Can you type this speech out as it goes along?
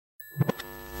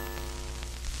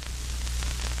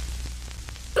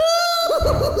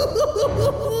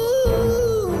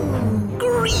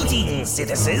Greetings,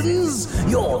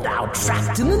 citizens! You're now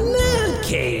trapped in the nerd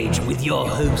cage with your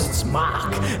hosts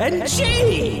Mark and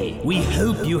Jay. We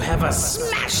hope you have a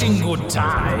smashing good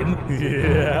time.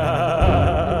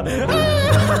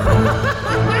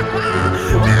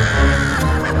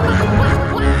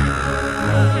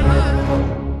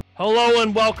 Hello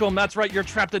and welcome. That's right, you're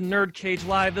trapped in Nerd Cage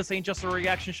Live. This ain't just a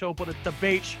reaction show, but a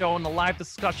debate show and a live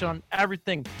discussion on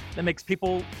everything that makes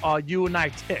people, you and I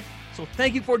tick. So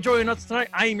thank you for joining us tonight.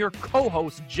 I am your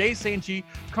co-host, Jay St. G,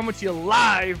 coming to you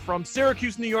live from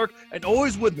Syracuse, New York, and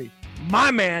always with me, my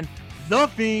man, The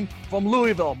Fiend from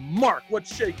Louisville. Mark,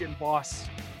 what's shaking, boss?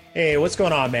 Hey, what's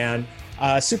going on, man?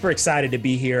 Super excited to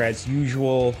be here as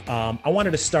usual. I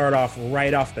wanted to start off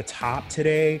right off the top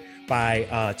today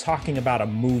by talking about a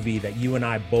movie that you and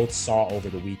I both saw over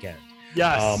the weekend.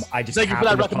 Yes. I just thank you for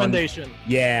that recommendation.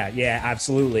 Yeah,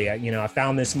 absolutely. I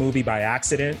found this movie by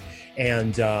accident,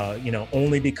 and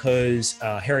only because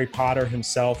Harry Potter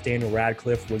himself, Daniel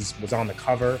Radcliffe, was on the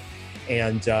cover,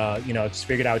 and just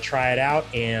figured I would try it out,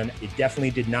 and it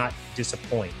definitely did not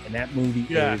disappoint. And that movie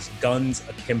is Guns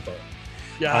Akimbo.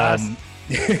 Yes.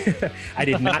 I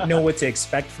did not know what to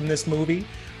expect from this movie.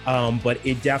 But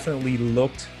it definitely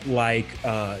looked like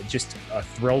just a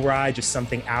thrill ride, just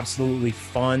something absolutely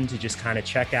fun to just kind of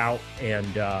check out and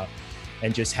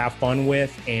just have fun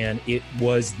with. And it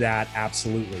was that,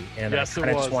 absolutely. And yes, I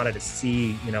kind of just wanted to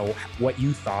see, what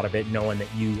you thought of it, knowing that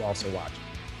you also watched it.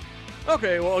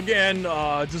 Okay, well, again,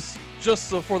 just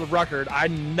for the record, I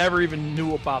never even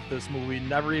knew about this movie,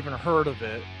 never even heard of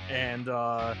it. And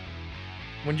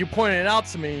when you pointed it out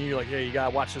to me, you're like, hey, you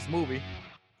gotta watch this movie.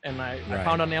 And I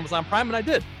found it on Amazon Prime, and I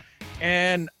did.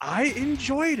 And I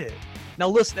enjoyed it. Now,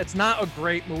 listen, it's not a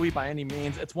great movie by any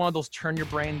means. It's one of those turn your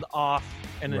brain off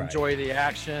and enjoy the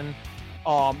action.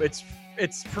 It's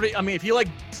pretty, I mean, if you like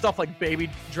stuff like Baby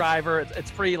Driver,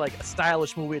 it's pretty like a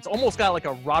stylish movie. It's almost got like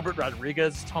a Robert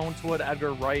Rodriguez tone to it,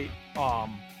 Edgar Wright, kind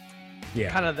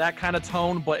of that kind of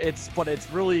tone, but it's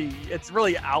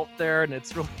really out there, and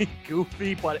it's really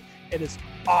goofy, but it is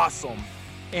awesome.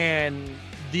 And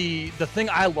the thing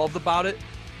I loved about it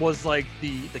was like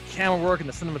the camera work and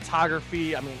the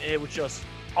cinematography. I mean, it was just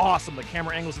awesome. The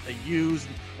camera angles that they used,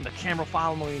 and the camera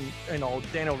following,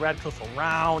 Daniel Radcliffe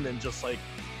around, and just like,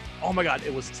 oh my God,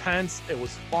 it was tense. It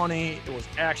was funny. It was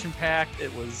action packed.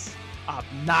 It was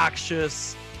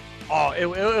obnoxious. Oh, it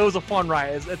was a fun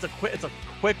ride. It's a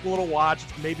quick little watch.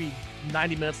 It's maybe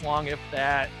 90 minutes long, if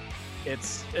that.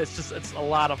 It's a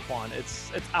lot of fun.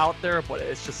 It's out there, but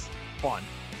it's just fun.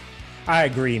 I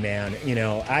agree, man.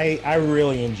 I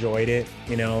really enjoyed it.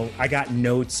 I got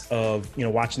notes of,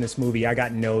 watching this movie, I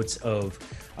got notes of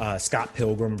Scott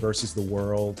Pilgrim versus the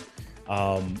World.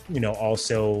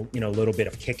 Also, a little bit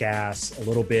of Kick-Ass, a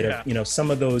little bit of,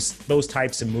 some of those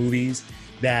types of movies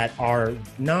that are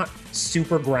not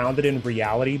super grounded in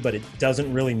reality, but it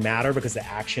doesn't really matter because the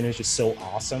action is just so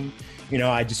awesome.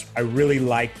 I really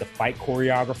like the fight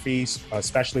choreography,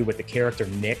 especially with the character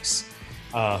Nix.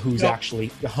 Who's actually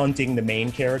hunting the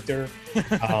main character,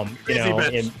 and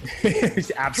it's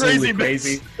absolutely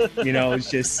crazy. It's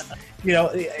just,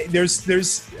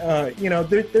 there's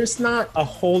not a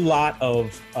whole lot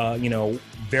of,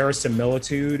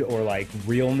 verisimilitude or like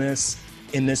realness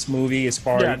in this movie as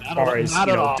far as,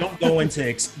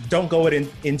 don't go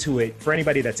into it for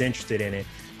anybody that's interested in it.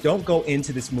 Don't go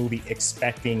into this movie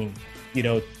expecting,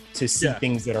 to see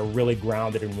things that are really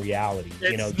grounded in reality.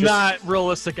 It's not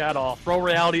realistic at all. Throw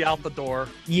reality out the door.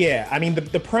 Yeah, I mean,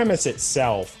 the premise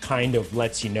itself kind of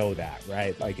lets you know that,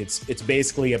 right? Like it's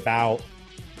basically about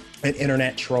an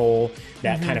internet troll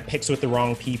that kind of picks with the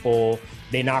wrong people.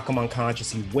 They knock him unconscious.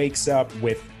 He wakes up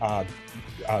with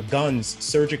guns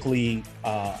surgically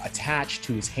attached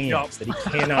to his hands that he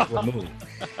cannot remove.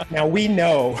 Now we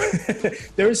know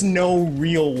there's no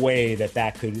real way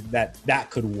that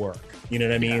could work. You know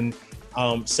what I mean?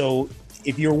 So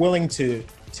if you're willing to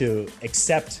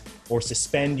accept or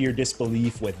suspend your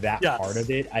disbelief with that part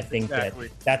of it, I think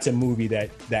that's a movie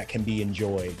that can be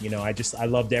enjoyed. I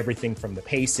loved everything from the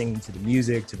pacing to the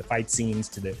music to the fight scenes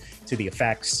to the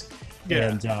effects.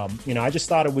 And I just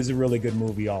thought it was a really good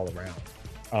movie all around.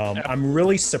 I'm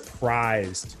really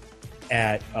surprised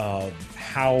at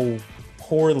how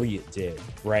poorly it did,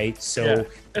 right? So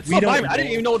I didn't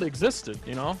even know it existed,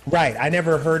 Right, I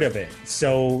never heard of it.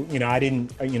 So, I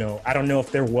don't know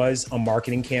if there was a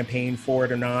marketing campaign for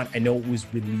it or not. I know it was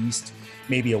released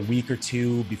maybe a week or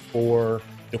two before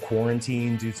the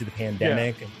quarantine due to the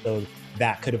pandemic, and so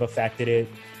that could have affected it.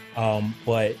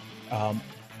 But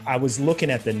I was looking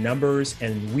at the numbers,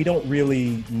 and we don't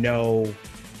really know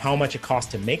how much it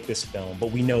cost to make this film,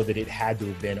 but we know that it had to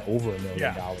have been over $1 million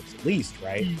at least,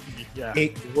 right? Yeah.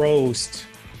 It grossed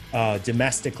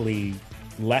domestically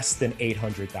less than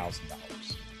 $800,000.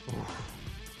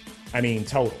 I mean,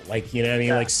 total, like, you know what I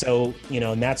mean? Like, so, you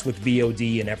know, and that's with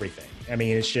VOD and everything. I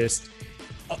mean, it's just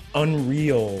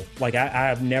unreal. Like, I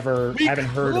haven't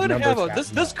heard of numbers.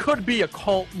 This could be a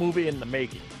cult movie in the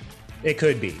making. It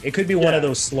could be. It could be one of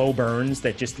those slow burns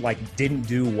that just like didn't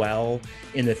do well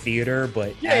in the theater,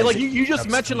 but like you just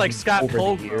mentioned, like Scott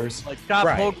Pilgrim. Like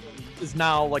Scott Pilgrim is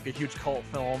now like a huge cult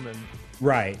film, and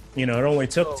right, you know, it only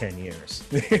took 10 years.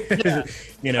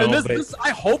 You know, and this, I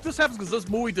hope this happens because this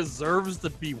movie deserves to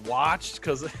be watched.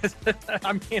 Because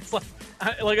I mean, it's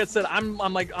like I said, I'm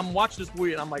watching this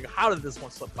movie and I'm like, how did this one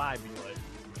slip by me?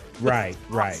 Like,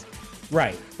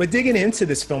 right. But digging into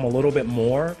this film a little bit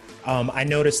more, I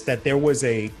noticed that there was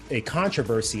a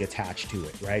controversy attached to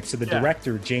it, right? So the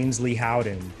director, James Lee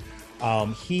Howden,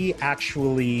 he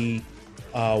actually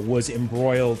was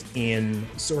embroiled in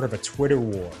sort of a Twitter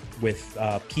war with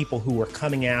people who were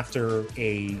coming after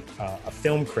a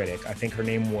film critic. I think her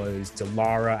name was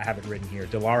Delara, I have it written here,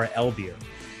 Delara Elbier.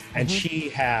 And she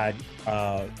had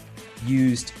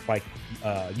used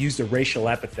a racial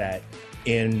epithet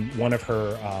in one of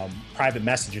her private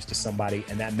messages to somebody,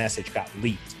 and that message got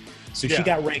leaked. So she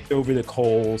got raked over the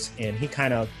coals, and he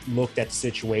kind of looked at the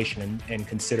situation and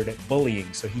considered it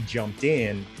bullying. So he jumped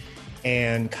in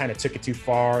and kind of took it too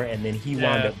far, and then he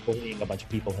wound up bullying a bunch of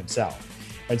people himself.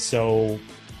 And so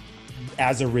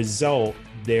as a result,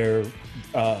 there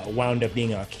wound up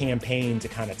being a campaign to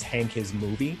kind of tank his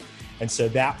movie. And so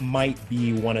that might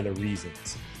be one of the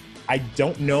reasons. I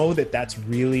don't know that that's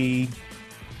really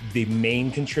the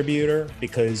main contributor,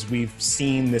 because we've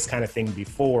seen this kind of thing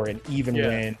before. And even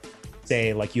when,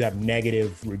 say, like you have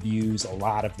negative reviews, a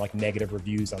lot of like negative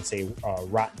reviews on, say,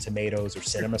 Rotten Tomatoes or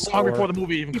CinemaScore. Long before the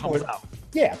movie even comes out.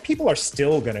 Yeah, people are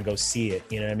still going to go see it,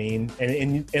 you know what I mean?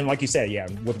 And like you said,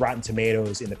 with Rotten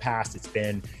Tomatoes in the past, it's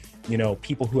been, you know,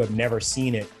 people who have never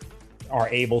seen it are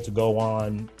able to go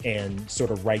on and sort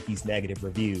of write these negative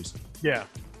reviews. Yeah.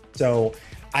 So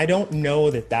I don't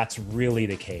know that that's really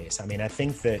the case. I mean, I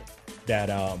think that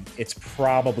it's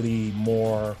probably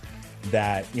more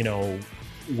that, you know,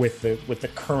 with the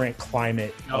current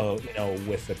climate, you know,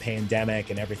 with the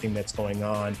pandemic and everything that's going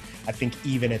on, I think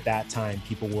even at that time,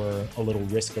 people were a little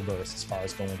risk averse as far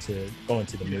as going to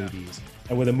the movies.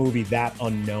 And with a movie that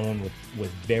unknown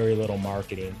with very little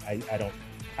marketing,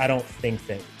 I don't think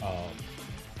that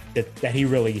that he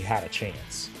really had a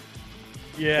chance.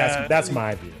 Yeah, that's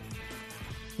my view.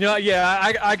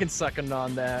 I can second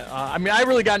on that. I mean, I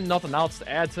really got nothing else to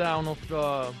add to that. I don't know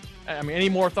if any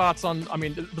more thoughts on? I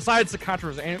mean, besides the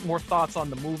controversy, any more thoughts on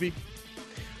the movie?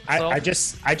 I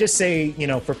just say, you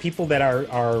know, for people that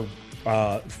are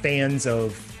fans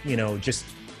of, you know, just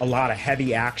a lot of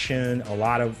heavy action, a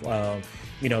lot of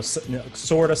you know,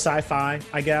 sort of sci-fi,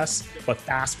 I guess, but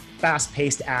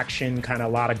fast-paced action, kind of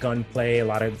a lot of gunplay, a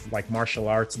lot of like martial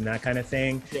arts and that kind of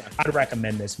thing. I'd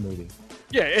recommend this movie.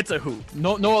 Yeah, it's a hoot.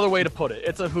 No other way to put it.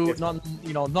 It's a hoot.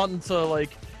 Nothing to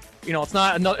like. You know, it's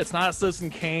not a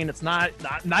Citizen Kane. It's not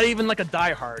even like a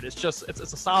Die Hard. It's a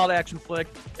solid action flick.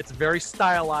 It's very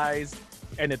stylized,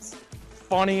 and it's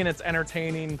funny and it's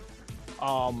entertaining.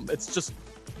 It's just,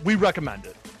 we recommend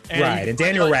it. And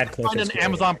Daniel Radcliffe is on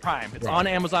Amazon Prime. It's on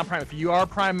Amazon Prime. If you are a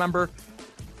Prime member,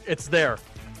 it's there.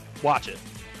 Watch it.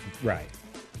 Right.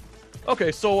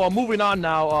 Okay, so moving on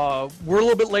now. We're a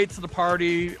little bit late to the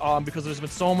party because there's been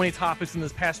so many topics in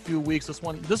this past few weeks. This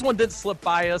one did slip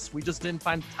by us. We just didn't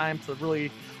find the time to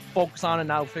really focus on it.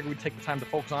 Now we figured we'd take the time to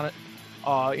focus on it.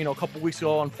 You know, a couple weeks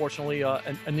ago, unfortunately,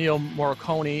 Ennio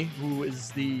Morricone, who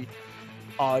is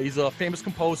he's a famous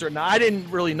composer. Now, I didn't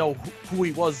really know who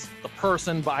he was, the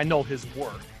person, but I know his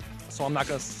work. So I'm not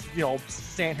gonna, you know,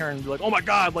 stand here and be like, oh my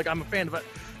God, like I'm a fan of it.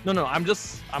 No,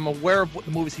 I'm aware of what the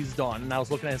movies he's done, and I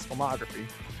was looking at his filmography.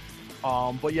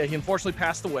 But yeah, he unfortunately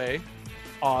passed away.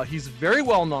 He's very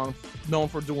well known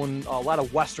for doing a lot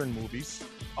of Western movies,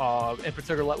 in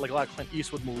particular like a lot of Clint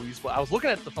Eastwood movies. But I was looking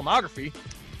at the filmography.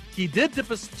 He did dip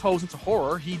his toes into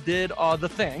horror. He did The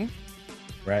Thing.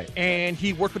 Right. And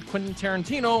he worked with Quentin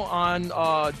Tarantino on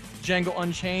Django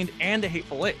Unchained and The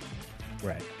Hateful Eight.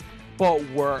 Right. But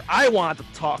where I want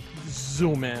to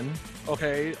zoom in,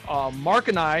 okay, Mark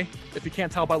and I, if you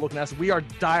can't tell by looking at us, we are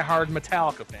diehard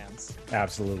Metallica fans.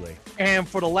 Absolutely. And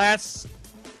for the last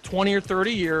 20 or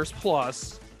 30 years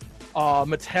plus,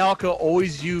 Metallica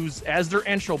always use as their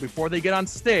intro before they get on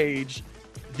stage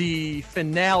the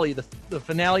finale, the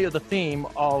finale of the theme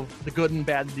of The Good and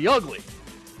Bad and the Ugly.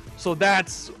 So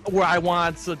that's where I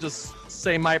want to just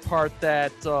say my part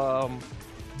that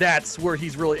that's where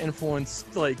he's really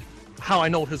influenced. Like, how I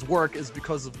know his work is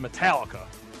because of Metallica.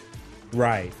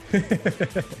 Right.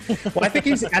 Well, I think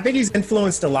he's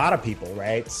influenced a lot of people,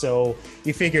 right? So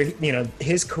you figure,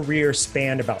 his career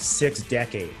spanned about 6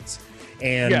 decades.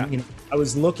 And I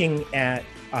was looking at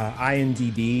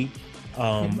IMDb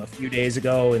a few days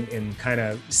ago and kind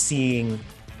of seeing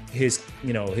his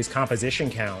composition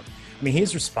count. I mean,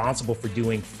 he's responsible for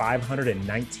doing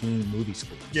 519 movie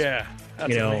scores. Yeah.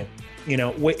 That's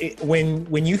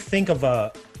when you think of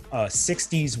a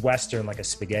 60s Western, like a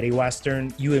spaghetti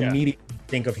Western, you immediately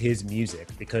think of his music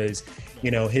because,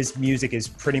 his music is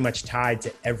pretty much tied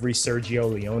to every Sergio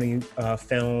Leone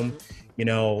film.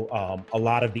 A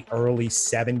lot of the early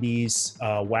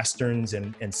 70s Westerns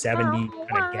and 70s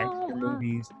kind of gangster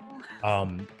movies.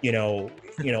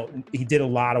 He did a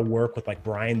lot of work with like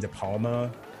Brian De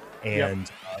Palma and,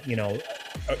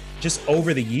 just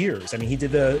over the years. I mean, he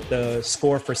did the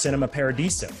score for Cinema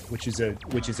Paradiso, which is a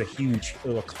huge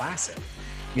classic,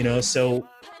 so,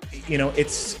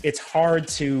 it's hard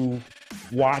to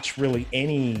watch really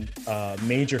any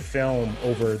major film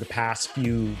over the past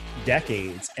few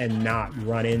decades and not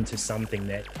run into something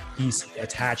that he's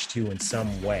attached to in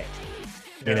some way.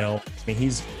 I mean,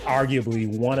 he's arguably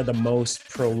one of the most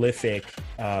prolific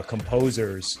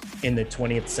composers in the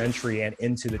 20th century and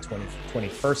into the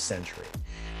 21st century.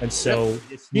 And so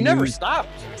he never stopped.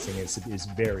 Is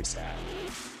very sad.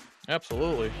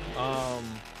 Absolutely.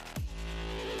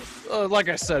 Like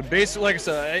I said,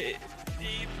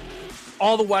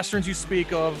 all the Westerns you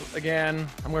speak of, again,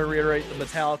 I'm going to reiterate the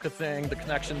Metallica thing, the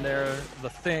connection there, the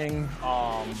Thing.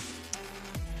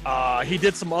 He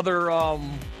did some other,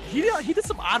 he did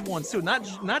some odd ones too.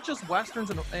 Not just Westerns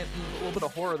and a little bit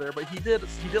of horror there, but he did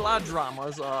a lot of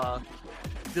dramas.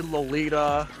 Did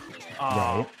Lolita.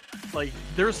 Right. Like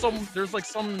there's like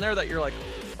some in there that you're like,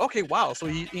 okay, wow. So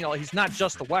he's not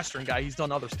just a Western guy. He's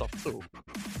done other stuff too.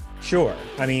 Sure.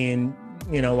 I mean,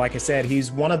 like I said,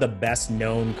 he's one of the best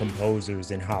known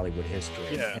composers in Hollywood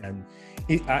history. Yeah. And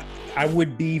I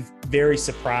would be very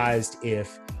surprised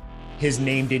if his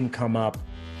name didn't come up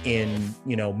in,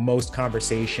 most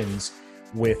conversations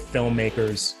with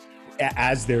filmmakers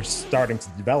as they're starting to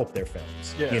develop their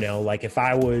films. Yeah. Like if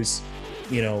I was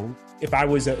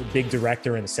a big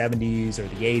director in the 70s or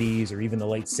the 80s or even the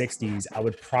late 60s, I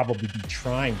would probably be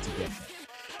trying to get him.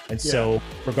 And so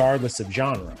regardless of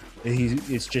genre,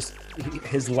 it's just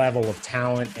his level of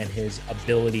talent and his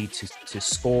ability to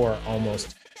score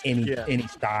almost any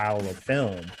style of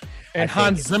film. And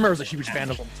Hans Zimmer is a huge fan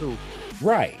of him too.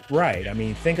 Right. I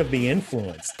mean, think of the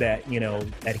influence that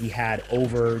that he had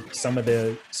over some of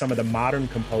the modern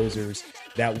composers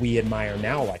that we admire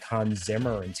now, like Hans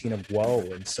Zimmer and Tina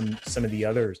Guo and some of the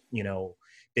other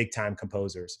big time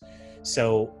composers.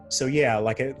 So yeah,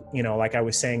 like I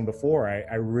was saying before,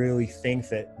 I really think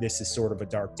that this is sort of a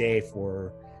dark day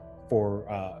for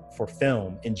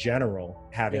film in general,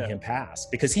 having him pass,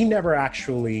 because he never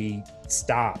actually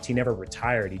stopped. He never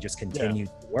retired. He just continued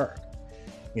to work.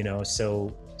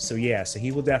 So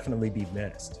he will definitely be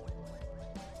missed.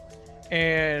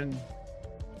 And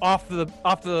off the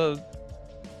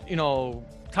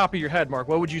top of your head, Mark,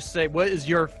 what would you say? What is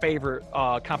your favorite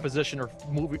composition or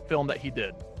movie film that he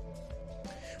did?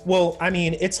 Well, I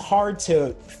mean, it's hard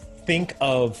to think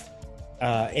of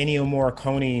Ennio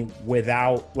Morricone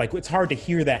without, like, it's hard to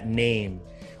hear that name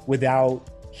without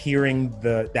hearing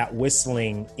that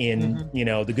whistling in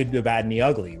The Good, the Bad, and the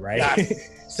Ugly, right? Yes.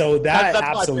 So that's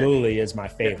absolutely is my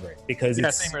favorite because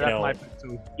it's same here, that's my pick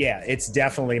too. Yeah, it's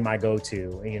definitely my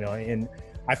go-to. And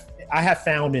I have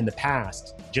found in the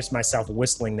past just myself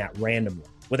whistling that randomly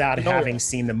without having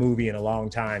seen the movie in a long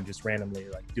time, just randomly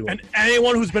like doing. And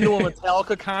anyone who's been to a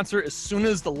Metallica concert, as soon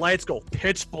as the lights go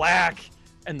pitch black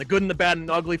and The Good and the Bad and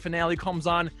the Ugly finale comes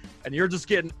on, and you're just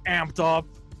getting amped up.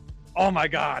 Oh my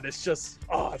God, it's just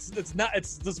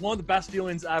it's just one of the best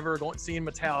feelings ever seeing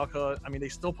Metallica. I mean, they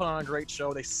still put on a great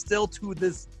show. They still, to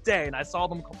this day, and I saw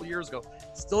them a couple years ago,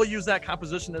 still use that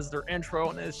composition as their intro,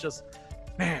 and it's just,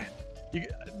 man, you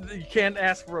can't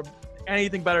ask for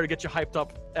anything better to get you hyped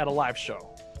up at a live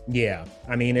show. Yeah,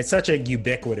 I mean, it's such a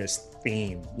ubiquitous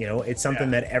theme. It's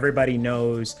something that everybody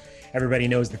knows. Everybody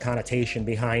knows the connotation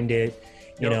behind it.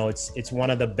 It's one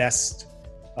of the best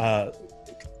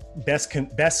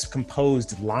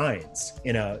composed lines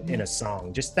in a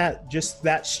song. Just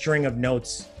that string of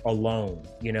notes alone,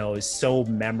 is so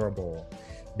memorable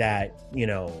that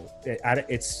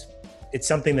it's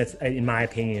something that's, in my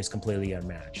opinion, is completely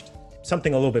unmatched.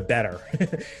 Something a little bit better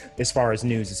as far as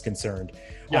news is concerned.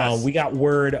 Yes. We got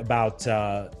word about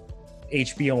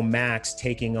HBO Max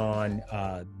taking on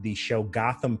the show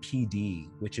Gotham PD,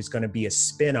 which is going to be a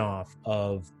spin-off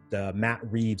of the Matt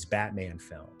Reeves Batman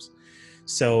films.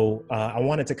 So I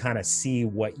wanted to kind of see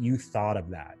what you thought of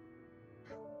that.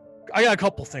 I got a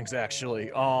couple things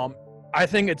actually. I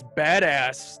think it's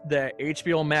badass that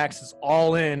HBO Max is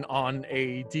all in on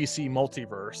a DC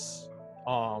multiverse.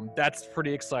 That's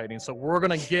pretty exciting. So we're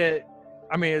gonna get.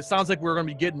 I mean, it sounds like we're gonna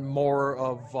be getting more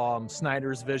of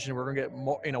Snyder's vision. We're gonna get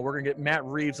more. We're gonna get Matt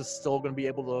Reeves is still gonna be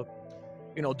able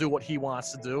to, do what he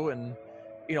wants to do, and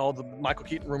the Michael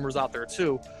Keaton rumors out there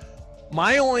too.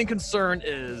 My only concern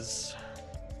is,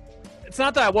 it's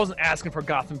not that I wasn't asking for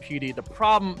Gotham PD.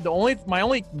 My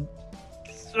only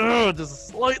just a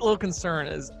slight little concern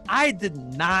is I did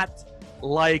not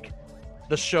like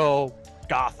the show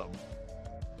Gotham.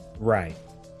 Right.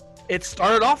 It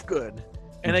started off good,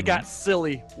 and it got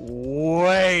silly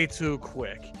way too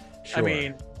quick. Sure. I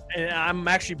mean, and I'm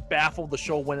actually baffled the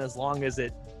show went as long as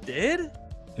it did.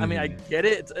 I mean, I get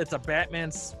it. It's a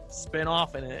Batman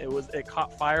spinoff, and it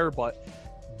caught fire, but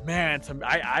man,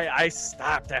 I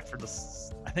stopped after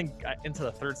this. I think into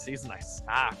the third season, I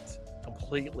stopped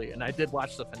completely, and I did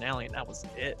watch the finale, and that was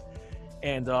it.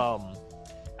 And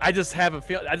I just have a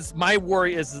feel. My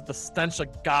worry is that the stench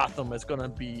of Gotham is going to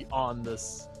be on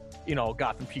this,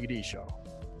 Gotham PD show.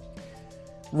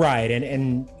 Right,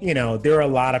 and there are a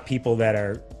lot of people that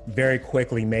are very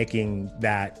quickly making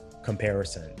that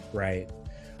comparison, right?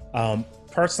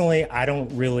 Personally, I don't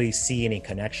really see any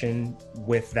connection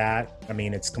with that. I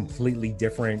mean, it's completely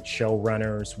different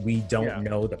showrunners. We don't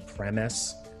know the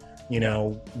premise.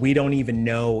 We don't even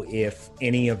know if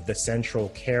any of the central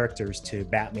characters to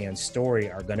Batman's story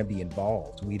are going to be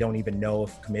involved. We don't even know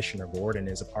if Commissioner Gordon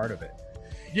is a part of it.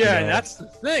 Yeah, and that's the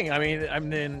thing. I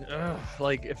mean,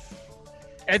 if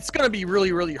it's going to be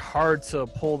really, really hard to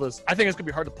pull this. I think it's going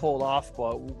to be hard to pull it off,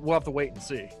 but we'll have to wait and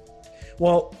see.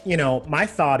 Well, my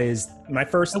first thought is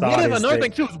another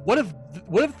thing too is what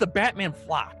if the Batman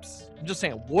flops? I'm just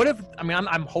saying, what if? I mean,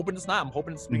 I'm hoping it's not. I'm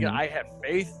hoping it's because I have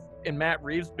faith in Matt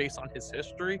Reeves based on his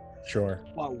history. Sure.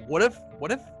 Well, what if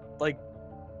like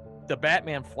the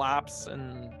Batman flops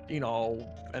and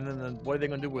and then what are they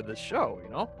going to do with this show?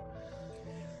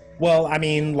 Well, I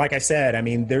mean, like I said, I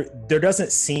mean, there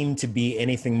doesn't seem to be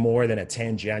anything more than a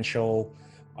tangential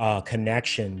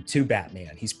connection to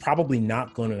Batman. He's probably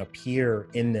not going to appear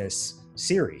in this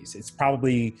series. It's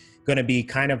probably going to be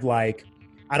kind of like,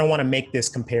 I don't want to make this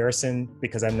comparison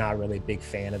because I'm not really a big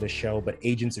fan of the show, but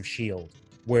Agents of S.H.I.E.L.D.,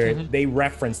 where they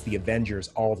reference the Avengers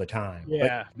all the time.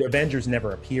 Yeah. But the Avengers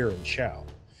never appear in the show.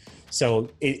 So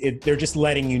they're just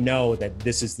letting you know that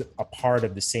this is a part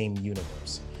of the same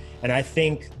universe. And I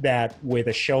think that with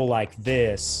a show like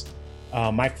this,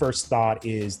 my first thought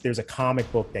is there's a comic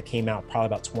book that came out probably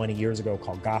about 20 years ago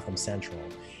called Gotham Central.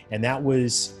 And that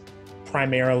was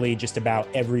primarily just about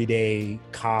everyday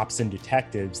cops and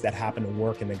detectives that happen to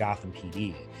work in the Gotham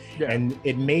PD. Yeah. And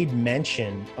it made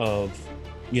mention of,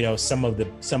 some of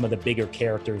the bigger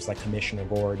characters like Commissioner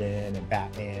Gordon and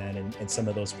Batman and some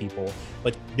of those people,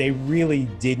 but they really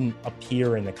didn't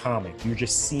appear in the comic. You're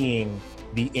just seeing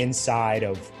the inside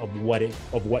of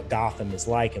what Gotham is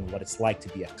like and what it's like to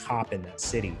be a cop in that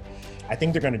city. I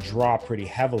think they're going to draw pretty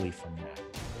heavily from that.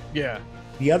 Yeah.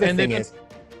 The other thing is,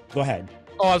 go ahead.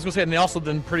 Oh, I was going to say, and they also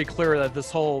been pretty clear that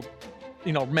this whole,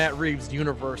 Matt Reeves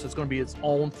universe is going to be its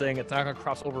own thing. It's not going to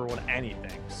cross over with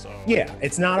anything. So yeah,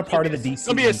 it's not a part of the DC. It's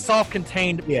going to be a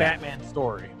self-contained Batman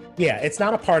story. Yeah, it's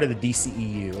not a part of the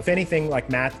DCEU. If anything, like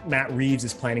Matt Reeves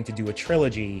is planning to do a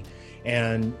trilogy.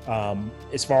 And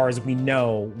as far as we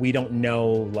know, we don't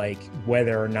know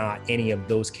whether or not any of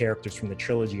those characters from the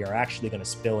trilogy are actually going to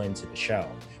spill into the show.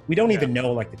 We don't even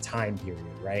know the time period,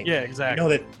 right? Yeah,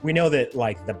 exactly. We know that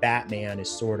the Batman is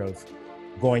sort of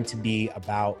going to be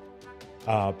about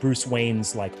Bruce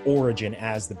Wayne's origin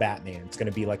as the Batman. It's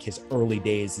going to be his early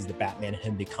days as the Batman,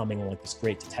 him becoming this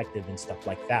great detective and stuff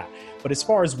like that. But as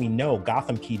far as we know,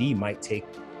 Gotham PD might take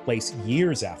place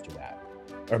years after that.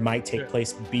 Or might take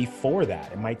place before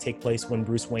that. It might take place when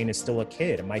Bruce Wayne is still a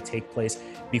kid. It might take place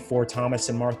before Thomas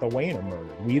and Martha Wayne are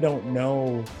murdered. We don't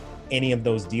know any of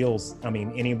those deals. I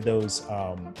mean, any of those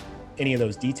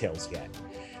details yet.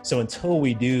 So until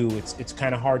we do, it's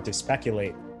kind of hard to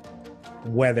speculate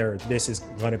whether this is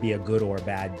going to be a good or a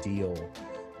bad deal.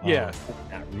 For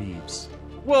Matt Reeves.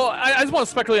 Well, I just want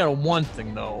to speculate on one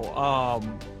thing though.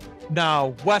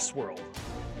 Now, Westworld.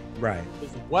 Right. Is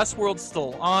Westworld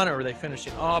still on, or are they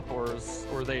finishing up, or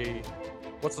they?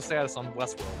 What's the status on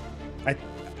Westworld?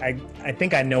 I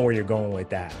think I know where you're going with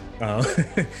that,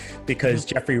 because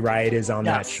Jeffrey Wright is on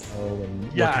that show,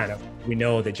 and we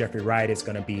know that Jeffrey Wright is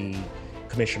going to be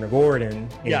Commissioner Gordon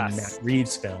in Yes. Matt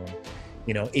Reeves' film.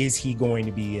 You know, is he going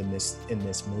to be in this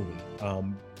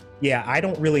movie? Yeah, I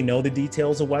don't really know the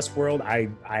details of Westworld.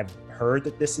 I've heard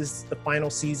that this is the final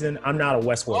season. I'm not a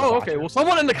Westworld. Oh, watcher. okay. Well,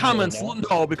 someone in the comments know.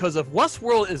 know, because if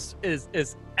Westworld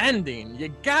is ending, you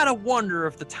gotta wonder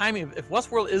if the timing, if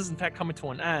Westworld is in fact coming to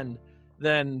an end,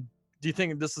 then do you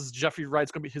think this is Jeffrey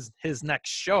Wright's gonna be his next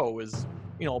show? Is,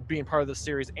 you know, being part of the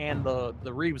series and the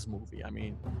Reeves movie? I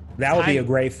mean, that would be a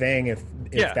great thing if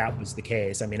Yeah. that was the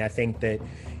case. I mean, I think that,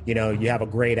 you know, you have a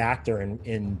great actor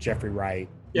in Jeffrey Wright.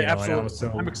 Yeah, you know, and absolutely. also,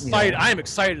 I'm you excited. know, I am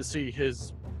excited to see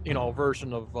his, you know,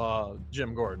 version of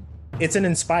Jim Gordon. it's an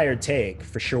inspired take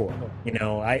for sure. You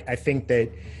know, I think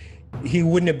that he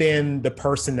wouldn't have been the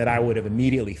person that I would have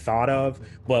immediately thought of,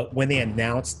 but when they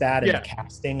announced that in Yeah. the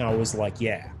casting, I was like,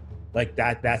 yeah, like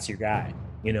that's your guy.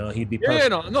 You know, he'd be Yeah,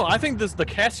 perfect. no. I think the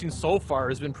casting so far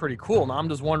has been pretty cool. Now I'm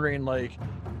just wondering, like,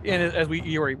 and as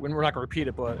when we're not gonna repeat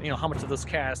it, but you know, how much of this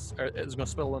cast is gonna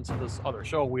spill into this other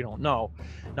show, we don't know.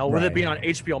 Now, with it Right. being on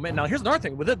HBO Max, now here's another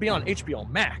thing: with it being on HBO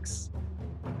Max,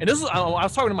 and this is, I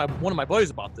was talking to one of my buddies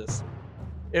about this.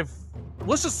 If,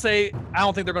 let's just say, I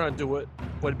don't think they're gonna do it,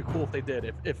 but it'd be cool if they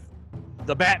did. If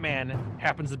the Batman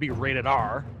happens to be rated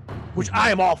R, which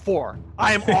I am all for.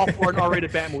 I am all for an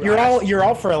R-rated Batman movie. You're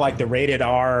all for like the rated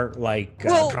R like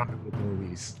Well, comic book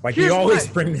movies. Like here's you always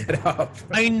why. bring that up.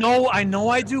 I know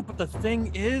I do, but the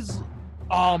thing is,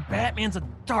 Batman's a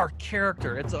dark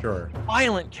character. It's a Sure.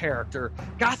 violent character.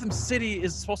 Gotham City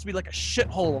is supposed to be like a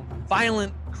shithole of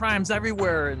violent crimes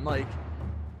everywhere, and like,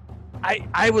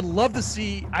 I would love to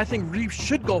see. I think Reeves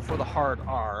should go for the hard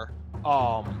R.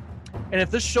 And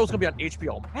if this show's gonna be on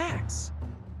HBO Max,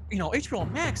 you know, HBO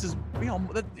Max is, you know,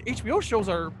 the HBO shows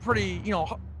are pretty, you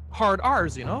know, hard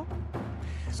R's, you know.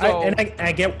 So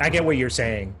I get what you're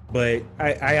saying, but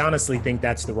I honestly think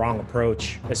that's the wrong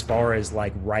approach as far as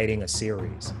like writing a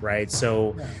series, right?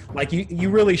 So like you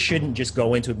really shouldn't just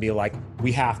go into it and be like,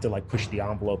 we have to like push the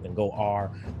envelope and go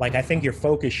R. Like I think your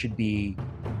focus should be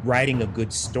writing a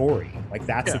good story. Like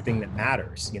that's the thing that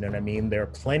matters. You know what I mean? There are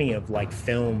plenty of like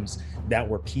films that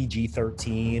were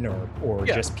PG-13 or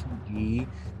just PG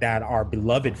that are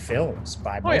beloved films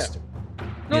by most of them.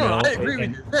 No, You know, I agree with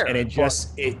you there. and it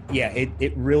just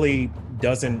it really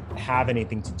doesn't have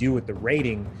anything to do with the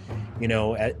rating. You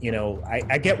know,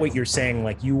 I get what you're saying.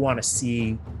 Like you want to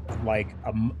see like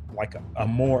a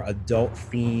more adult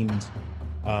themed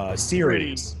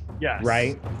series, yes,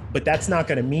 right? But that's not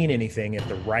going to mean anything if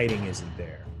the writing isn't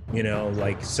there. You know,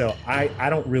 like so I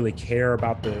don't really care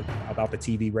about the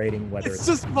TV rating, whether It's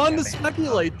just fun to Batman.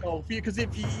 speculate though, because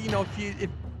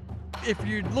if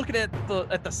you're looking at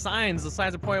the signs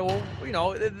are pointing, well, you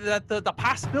know, that the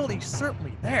possibility is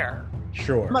certainly there.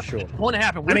 Sure. It won't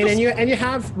happen. I mean, and you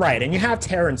have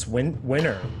Terrence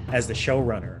Winter as the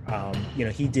showrunner. You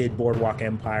know, he did Boardwalk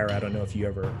Empire. I don't know if you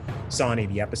ever saw any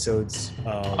of the episodes.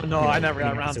 I never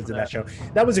got around to that show.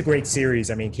 That was a great series.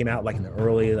 I mean, it came out like in the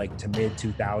early like to mid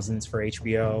 2000s for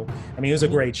HBO. I mean, it was a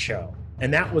great show,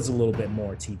 and that was a little bit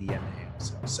more TVMA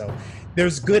also. So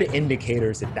there's good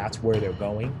indicators that that's where they're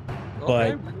going.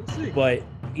 Okay, we'll see. But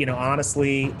you know,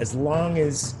 honestly, as long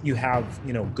as you have,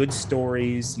 you know, good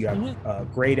stories, you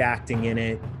have great acting in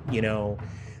it, you know,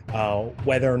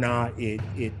 whether or not it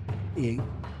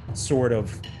sort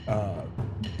of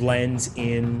blends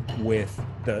in with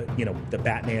the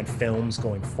Batman films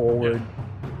going forward,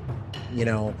 you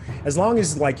know, as long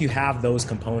as like you have those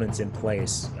components in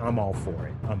place, I'm all for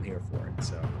it. I'm here for it.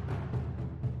 So.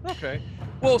 Okay.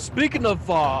 Well, speaking of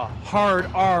hard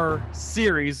R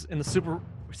series in the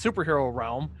superhero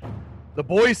realm, The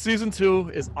Boys season 2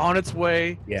 is on its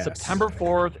way, Yes. September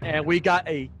 4th, and we got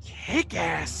a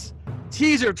kick-ass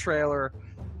teaser trailer.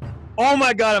 Oh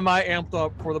my god, am I amped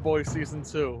up for The Boys season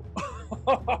 2?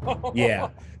 Yeah,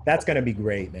 that's gonna be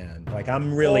great, man. Like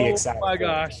I'm really excited. Oh my for it.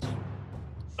 gosh.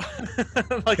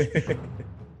 Like,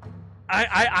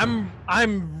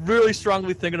 I'm really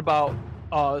strongly thinking about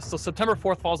so September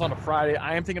 4th falls on a Friday.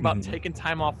 I am thinking about taking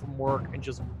time off from work and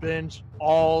just binge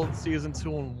all season 2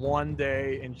 in one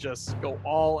day and just go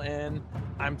all in.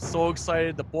 I'm so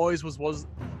excited. The Boys was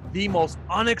the most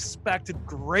unexpected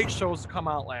great shows to come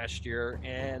out last year,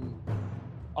 and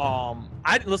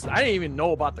I didn't even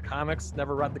know about the comics,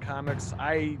 never read the comics.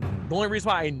 The only reason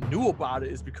why I knew about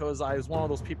it is because I was one of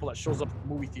those people that shows up at the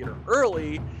movie theater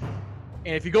early.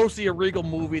 And if you go see a Regal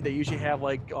movie, they usually have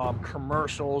like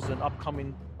commercials and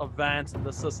upcoming events and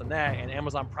this and that. And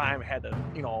Amazon Prime had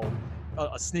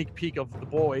a sneak peek of The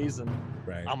Boys, and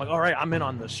I'm like, all right, I'm in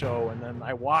on this show. And then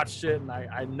I watched it, and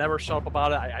I never shut up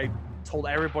about it. I told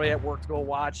everybody at work to go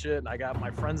watch it, and I got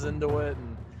my friends into it,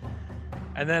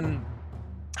 and then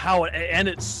how it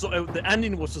ended. So the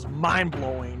ending was just mind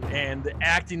blowing, and the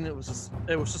acting it was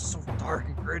just so dark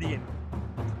and gritty and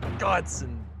guts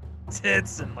and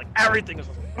tits and like everything was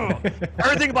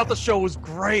everything about the show was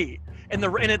great, and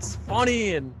it's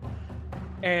funny and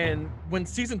when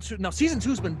season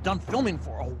 2's been done filming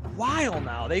for a while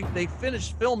now. They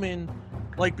finished filming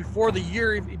like before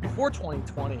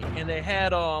 2020, and they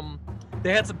had some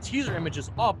teaser images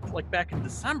up like back in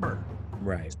December.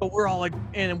 Right. So we're all like,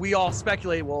 and we all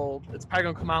speculate, well, it's probably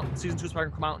gonna come out. Season 2 is probably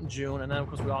gonna come out in June, and then of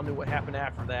course we all knew what happened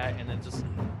after that, and then just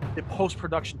the post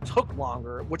production took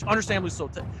longer, which understandably so.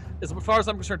 As far as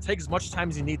I'm concerned, take as much time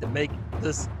as you need to make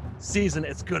this season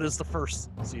as good as the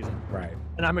first season. Right.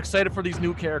 And I'm excited for these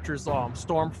new characters,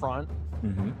 Stormfront.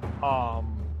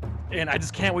 And I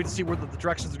just can't wait to see where the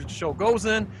directions of the show goes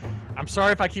in. I'm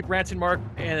sorry if I keep ranting, Mark.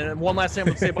 And one last thing I'm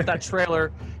gonna say about that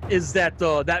trailer is that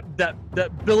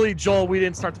that Billy Joel, We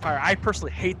Didn't Start the Fire. I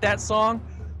personally hate that song,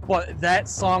 but that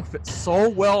song fits so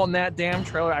well in that damn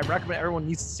trailer. I recommend everyone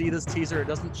needs to see this teaser. It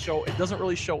doesn't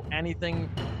really show anything.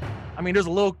 I mean, there's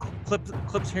a little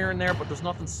clips here and there, but there's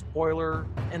nothing spoiler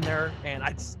in there. And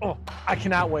I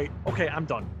cannot wait. Okay, I'm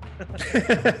done.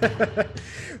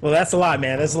 Well, that's a lot,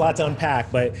 man. There's a lot to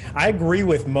unpack, but I agree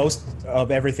with most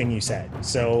of everything you said.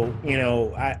 So,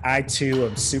 I too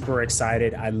am super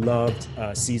excited. I loved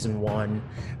season 1.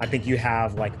 I think you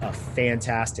have like a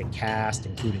fantastic cast,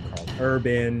 including Carl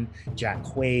Urban, Jack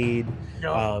Quaid.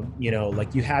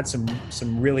 Like you had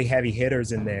some really heavy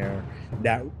hitters in there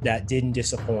that didn't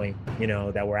disappoint,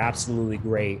 that were absolutely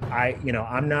great.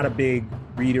 I'm not a big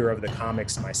reader of the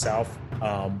comics myself,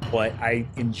 but I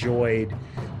enjoyed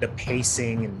the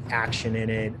pacing and action in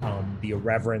it, the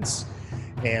irreverence,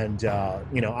 and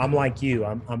I'm like you.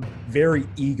 I'm very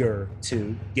eager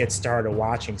to get started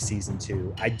watching season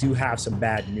 2. I do have some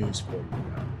bad news for you,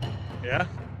 though. Yeah.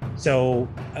 So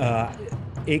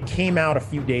it came out a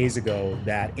few days ago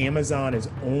that Amazon is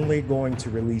only going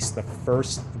to release the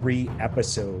first 3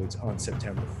 episodes on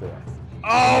September 4th.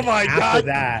 Oh my God!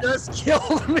 That, you just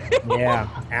killed me. Yeah.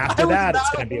 After that, it's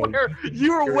going to be.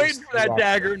 You were waiting for that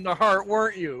dagger in the heart,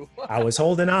 weren't you? I was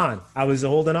holding on. Not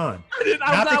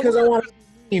because I wanted to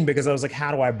be mean, because I was like,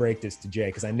 how do I break this to Jay?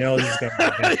 Because I know this is going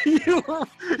to be. You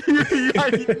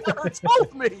never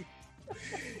told me.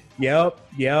 Yep.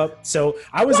 So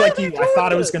I was like you. I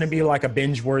thought it was going to be like a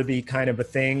binge-worthy kind of a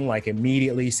thing. Like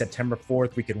immediately September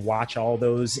 4th, we could watch all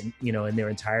those, in their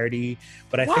entirety.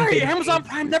 But I think Amazon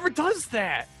Prime never does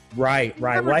that. Right.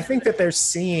 Well, I think that they're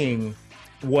seeing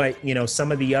what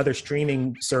some of the other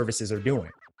streaming services are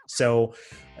doing. So,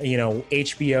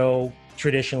 HBO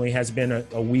traditionally has been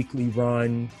a weekly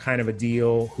run kind of a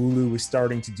deal. Hulu is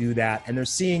starting to do that, and they're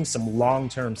seeing some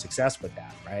long-term success with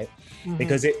that, right? Mm-hmm.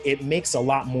 Because it makes a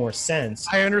lot more sense.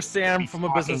 I understand from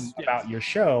a business about your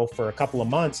show for a couple of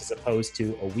months as opposed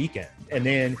to a weekend, and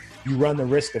then you run the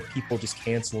risk of people just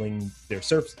canceling their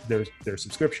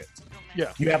subscriptions.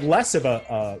 Yeah, you have less of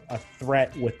a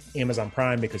threat with Amazon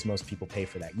Prime because most people pay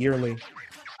for that yearly,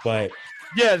 but.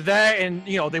 Yeah, that, and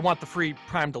they want the free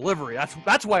Prime delivery.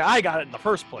 That's why I got it in the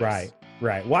first place.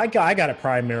 Right. Well, I got it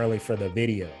primarily for the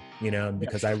video,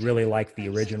 because I really like the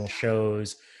original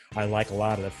shows. I like a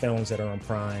lot of the films that are on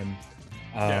Prime.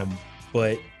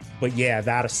 But yeah,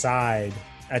 that aside,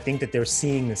 I think that they're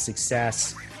seeing the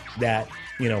success that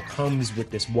comes with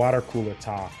this water cooler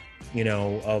talk. You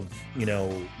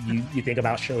think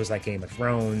about shows like Game of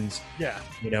Thrones,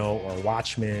 or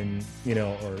Watchmen,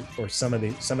 or some of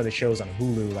the shows on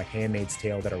Hulu like Handmaid's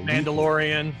Tale that are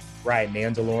Mandalorian. Right,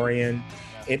 Mandalorian.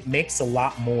 It makes a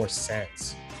lot more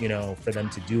sense, for them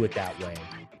to do it that way.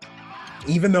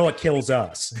 Even though it kills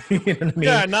us. You know what I mean?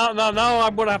 Yeah, now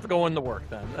I'm gonna have to go into work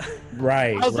then.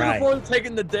 Right. I was looking forward to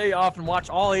taking the day off and watch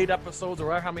all 8 episodes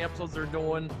or how many episodes they're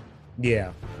doing.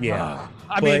 Yeah.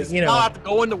 I mean, I'll have to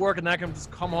go into work and then I can just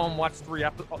come home and watch the 3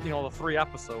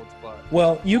 episodes. But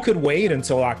well, you could wait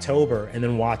until October and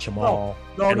then watch them all.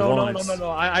 No.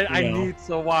 I need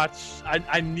to watch.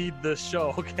 I need this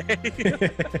show. Okay.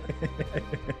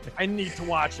 I need to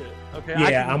watch it. Okay.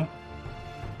 Yeah,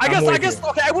 I guess.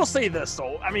 Okay, I will say this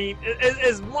though. I mean,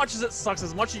 as much as it sucks,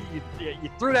 as much as you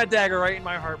threw that dagger right in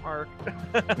my heart, Mark.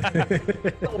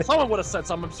 Well, someone would have said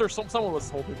something. I'm sure someone would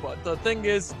have told me. But the thing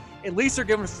is, at least they're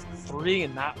giving us 3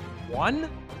 and not 1.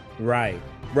 Right.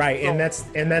 So, and that's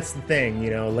the thing.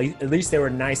 At least they were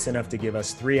nice enough to give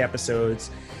us 3 episodes.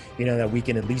 That we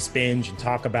can at least binge and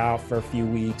talk about for a few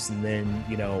weeks, and then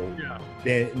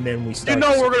then we start.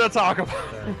 We're gonna talk about.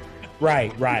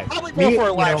 Right. Probably go for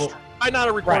a live stream. I'm not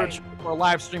a recorded show, for a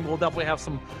live stream. We'll definitely have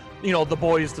some, the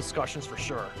boys discussions for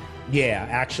sure. Yeah,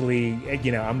 actually,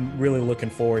 I'm really looking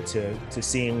forward to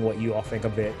seeing what you all think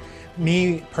of it.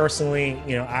 Me personally,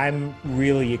 I'm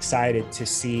really excited to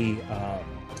see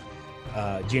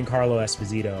Giancarlo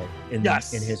Esposito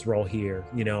in his role here.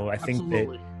 I think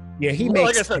that he makes,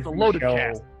 like I said, the loaded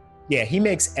cast. Yeah, he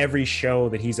makes every show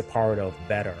that he's a part of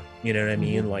better. You know what I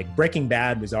mean? Like Breaking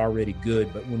Bad was already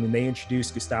good, but when they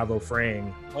introduced Gustavo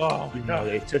Fring,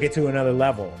 they took it to another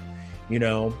level.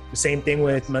 The same thing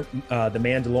with The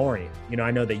Mandalorian.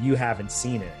 I know that you haven't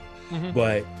seen it,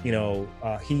 but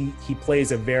he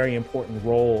plays a very important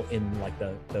role in like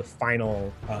the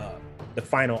final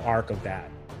arc of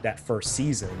that first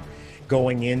season,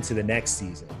 going into the next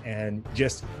season, and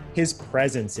just his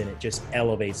presence in it just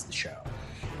elevates the show.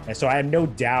 And so I have no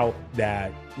doubt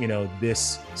that,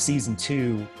 this season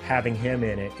 2, having him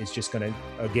in it is just going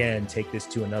to, again, take this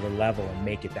to another level and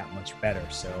make it that much better.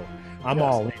 So I'm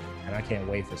all in, and I can't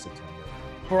wait for September.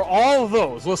 For all of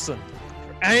those, listen,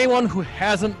 for anyone who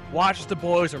hasn't watched The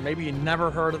Boys, or maybe you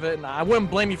never heard of it, and I wouldn't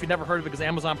blame you if you never heard of it, because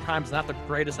Amazon Prime is not the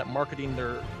greatest at marketing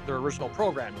their original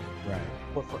programming. Right.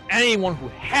 But for anyone who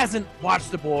hasn't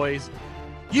watched The Boys,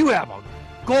 you have a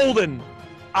golden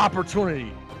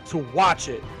opportunity to watch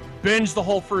it. Binge the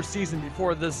whole first season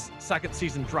before this second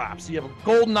season drops. You have a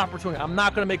golden opportunity. I'm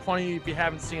not going to make fun of you if you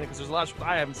haven't seen it, because there's a lot of shows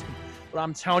I haven't seen. But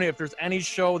I'm telling you, if there's any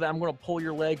show that I'm going to pull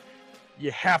your leg, you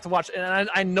have to watch it. And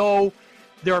I know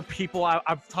there are people,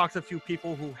 I've talked to a few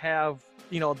people who have,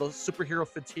 the superhero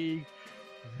fatigue.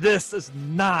 This is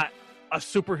not a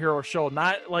superhero show,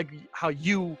 not like how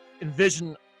you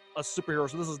envision a superhero.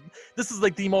 So this is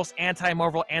like the most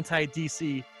anti-Marvel,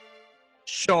 anti-DC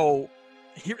show.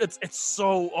 Here it's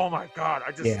so, oh my god,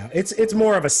 it's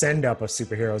more of a send up of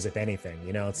superheroes, if anything.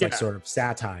 It's like sort of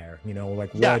satire.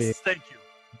 Like what if, thank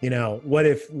you. What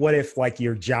if like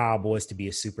your job was to be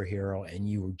a superhero and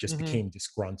you just became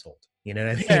disgruntled? You know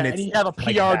what I mean? Yeah, and you have a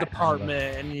PR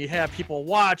department and you have people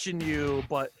watching you,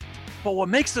 but what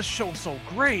makes this show so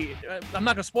great, I'm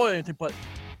not gonna spoil anything, but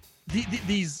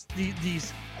these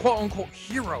quote unquote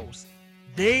heroes,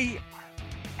 they are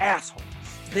assholes.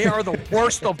 They are the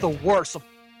worst of the worst.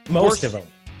 Most of them.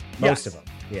 Yeah.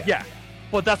 Yeah.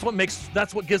 But that's what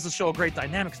gives the show a great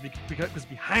dynamic, because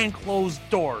behind closed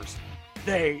doors,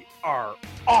 they are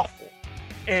awful.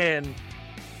 And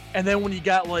then when you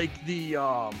got like the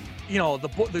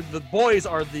boys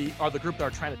are the group that are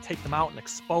trying to take them out and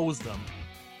expose them.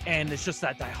 And it's just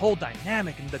that whole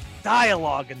dynamic and the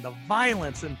dialogue and the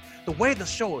violence and the way the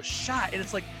show is shot. And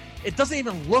it's like, it doesn't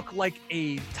even look like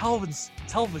a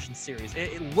television series.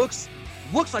 It looks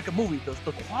like a movie.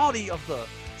 The quality of the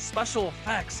special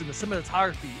effects and the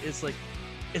cinematography is like,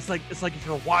 it's like if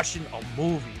you're watching a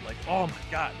movie. Like, oh my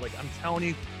god! Like, I'm telling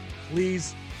you,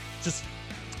 please, just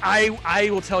I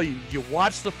will tell you. You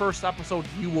watch the first episode,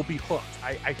 you will be hooked.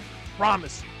 I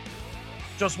promise you.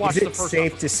 Just watch the first episode. Is it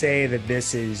safe to say that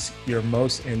this is your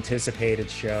most anticipated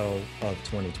show of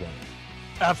 2020?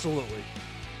 Absolutely.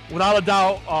 Without a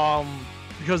doubt,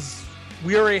 because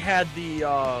we already had the,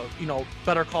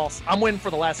 Better Call. I'm waiting for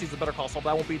the last season of Better Call Saul,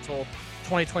 but that won't be until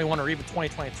 2021 or even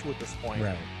 2022 at this point.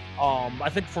 Right. I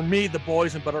think for me, The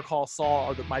Boys and Better Call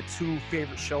Saul are my two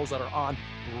favorite shows that are on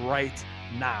right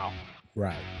now.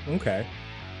 Right. Okay.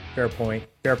 Fair point.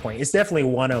 It's definitely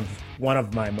one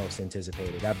of my most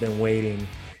anticipated. I've been waiting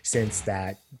since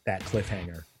that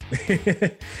cliffhanger.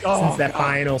 Since that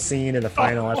final scene in the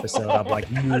final episode, I'm like,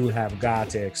 you have got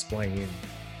to explain.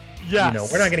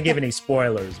 Yes. We're not going to give any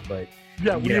spoilers, but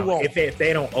we won't. If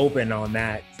they don't open on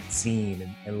that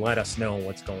scene and let us know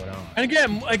what's going on. And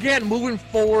again, moving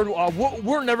forward,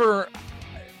 we're never,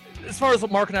 as far as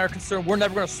Mark and I are concerned, we're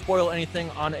never going to spoil anything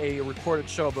on a recorded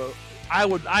show. But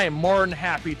I am more than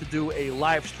happy to do a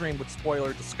live stream with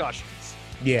spoiler discussions.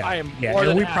 Yeah, I am. Yeah,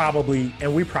 and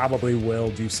we probably will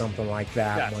do something like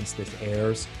that once this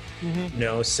airs.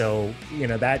 Mm-hmm. So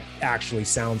that actually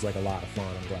sounds like a lot of fun.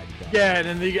 I'm glad you got. Yeah,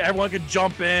 and then everyone could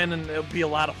jump in, and it'll be a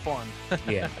lot of fun.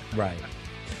 Yeah, right.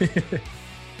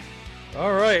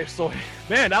 All right, so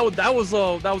man, that was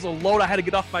a load I had to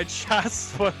get off my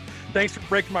chest. But thanks for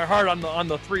breaking my heart on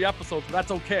the 3 episodes. But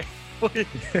that's okay. We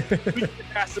can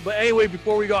pass it. But anyway,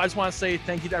 before we go, I just want to say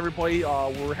thank you to everybody.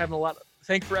 We're having a lot.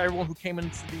 Thank you for everyone who came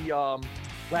into the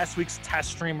last week's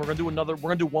test stream. We're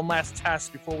gonna do one last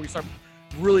test before we start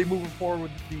really moving forward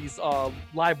with these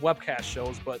live webcast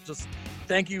shows. But just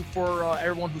thank you for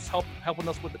everyone who's helping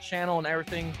us with the channel and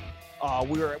everything.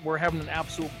 We're having an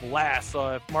absolute blast.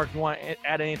 If Mark, you want to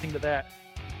add anything to that?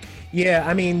 Yeah,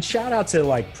 I mean, shout out to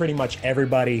like pretty much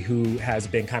everybody who has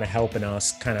been kind of helping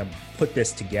us kind of put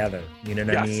this together. You know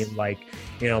what I mean? Like,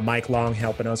 Mike Long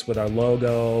helping us with our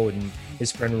logo, and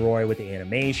his friend Roy with the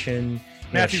animation.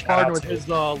 Matthew shout Gardner out with to- his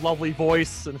lovely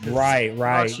voice and his Right.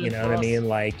 production You know for what I us. mean?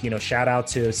 Like, shout out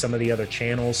to some of the other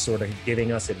channels sort of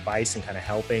giving us advice and kind of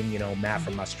helping, Matt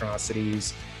from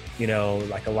Monstrosities,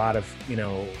 like a lot of,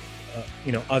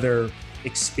 other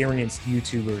experienced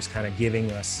YouTubers kind of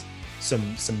giving us some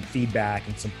feedback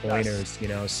and some pointers,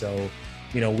 so,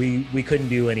 we couldn't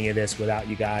do any of this without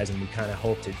you guys, and we kind of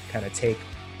hope to kind of take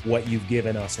what you've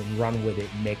given us and run with it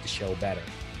and make the show better.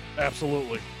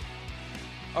 Absolutely.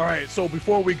 All right, so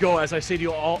before we go, as I say to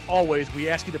you always, we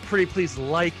ask you to pretty please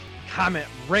like, comment,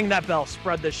 ring that bell,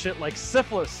 spread this shit like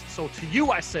syphilis. So to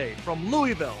you, I say, from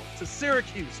Louisville to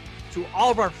Syracuse to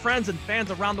all of our friends and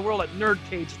fans around the world at Nerd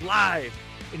Cage Live,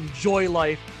 enjoy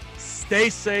life, stay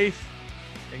safe,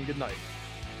 and good night.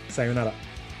 Sayonara.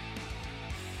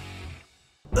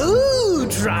 Ooh,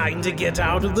 trying to get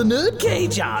out of the nerd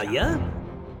cage, are ya?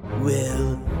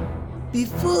 Well,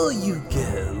 before you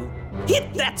go,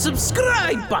 hit that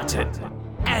subscribe button.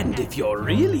 And if you're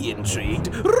really intrigued,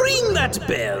 ring that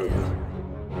bell.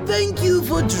 Thank you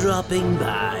for dropping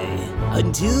by.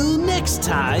 Until next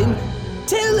time,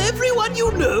 tell everyone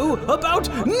you know about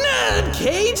Nerd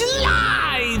Cage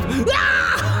Live!